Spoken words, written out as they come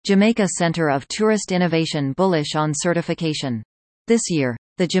Jamaica Center of Tourist Innovation bullish on certification. This year,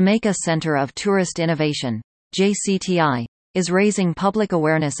 the Jamaica Center of Tourist Innovation, JCTI, is raising public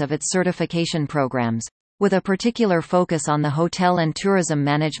awareness of its certification programs, with a particular focus on the Hotel and Tourism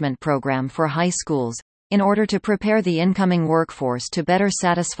Management Program for high schools, in order to prepare the incoming workforce to better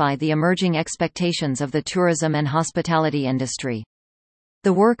satisfy the emerging expectations of the tourism and hospitality industry.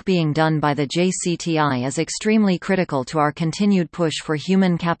 The work being done by the JCTI is extremely critical to our continued push for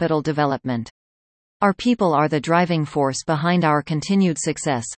human capital development. Our people are the driving force behind our continued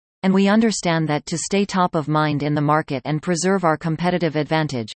success, and we understand that to stay top of mind in the market and preserve our competitive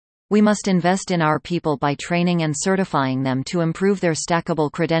advantage, we must invest in our people by training and certifying them to improve their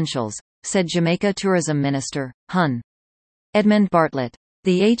stackable credentials, said Jamaica Tourism Minister, Hon. Edmund Bartlett.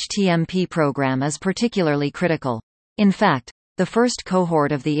 The HTMP program is particularly critical. In fact, the first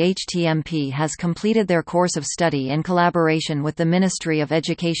cohort of the HTMP has completed their course of study in collaboration with the Ministry of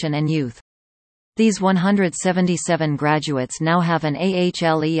Education and Youth. These 177 graduates now have an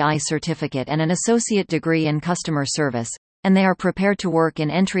AHLEI certificate and an associate degree in customer service, and they are prepared to work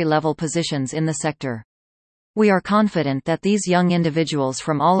in entry-level positions in the sector. We are confident that these young individuals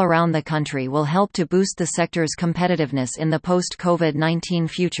from all around the country will help to boost the sector's competitiveness in the post-COVID-19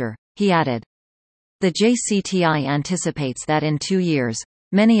 future, he added. The JCTI anticipates that in 2 years,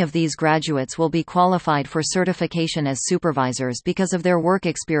 many of these graduates will be qualified for certification as supervisors because of their work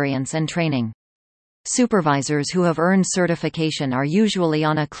experience and training. Supervisors who have earned certification are usually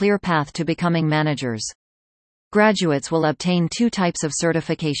on a clear path to becoming managers. Graduates will obtain 2 types of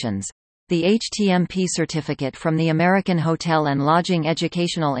certifications: the HTMP certificate from the American Hotel and Lodging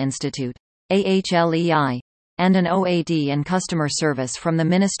Educational Institute, AHLEI, and an OAD in customer service from the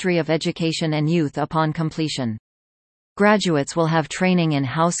Ministry of Education and Youth upon completion. Graduates will have training in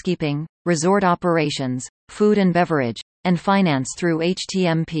housekeeping, resort operations, food and beverage, and finance through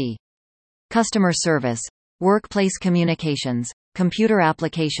HTMP. Customer service, workplace communications, computer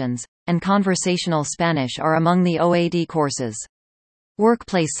applications, and conversational Spanish are among the OAD courses.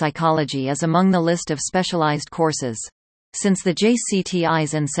 Workplace psychology is among the list of specialized courses. Since the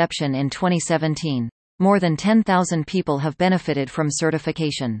JCTI's inception in 2017, more than 10,000 people have benefited from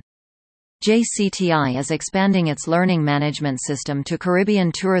certification. JCTI is expanding its learning management system to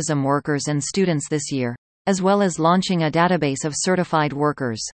Caribbean tourism workers and students this year, as well as launching a database of certified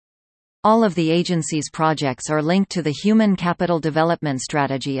workers. All of the agency's projects are linked to the Human Capital Development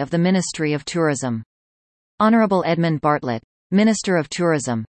Strategy of the Ministry of Tourism. Honorable Edmund Bartlett, Minister of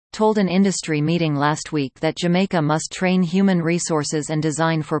Tourism, told an industry meeting last week that Jamaica must train human resources and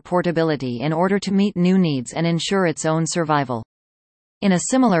design for portability in order to meet new needs and ensure its own survival. In a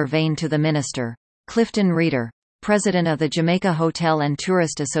similar vein to the minister, Clifton Reeder, president of the Jamaica Hotel and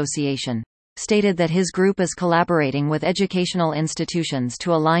Tourist Association, stated that his group is collaborating with educational institutions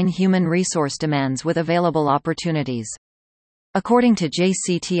to align human resource demands with available opportunities. According to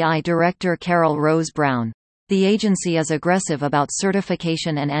JCTI Director Carol Rose Brown, the agency is aggressive about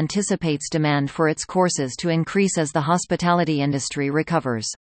certification and anticipates demand for its courses to increase as the hospitality industry recovers.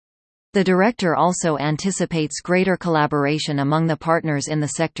 The director also anticipates greater collaboration among the partners in the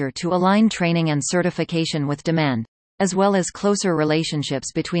sector to align training and certification with demand, as well as closer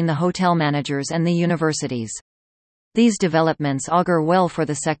relationships between the hotel managers and the universities. These developments augur well for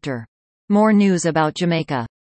the sector. More news about Jamaica.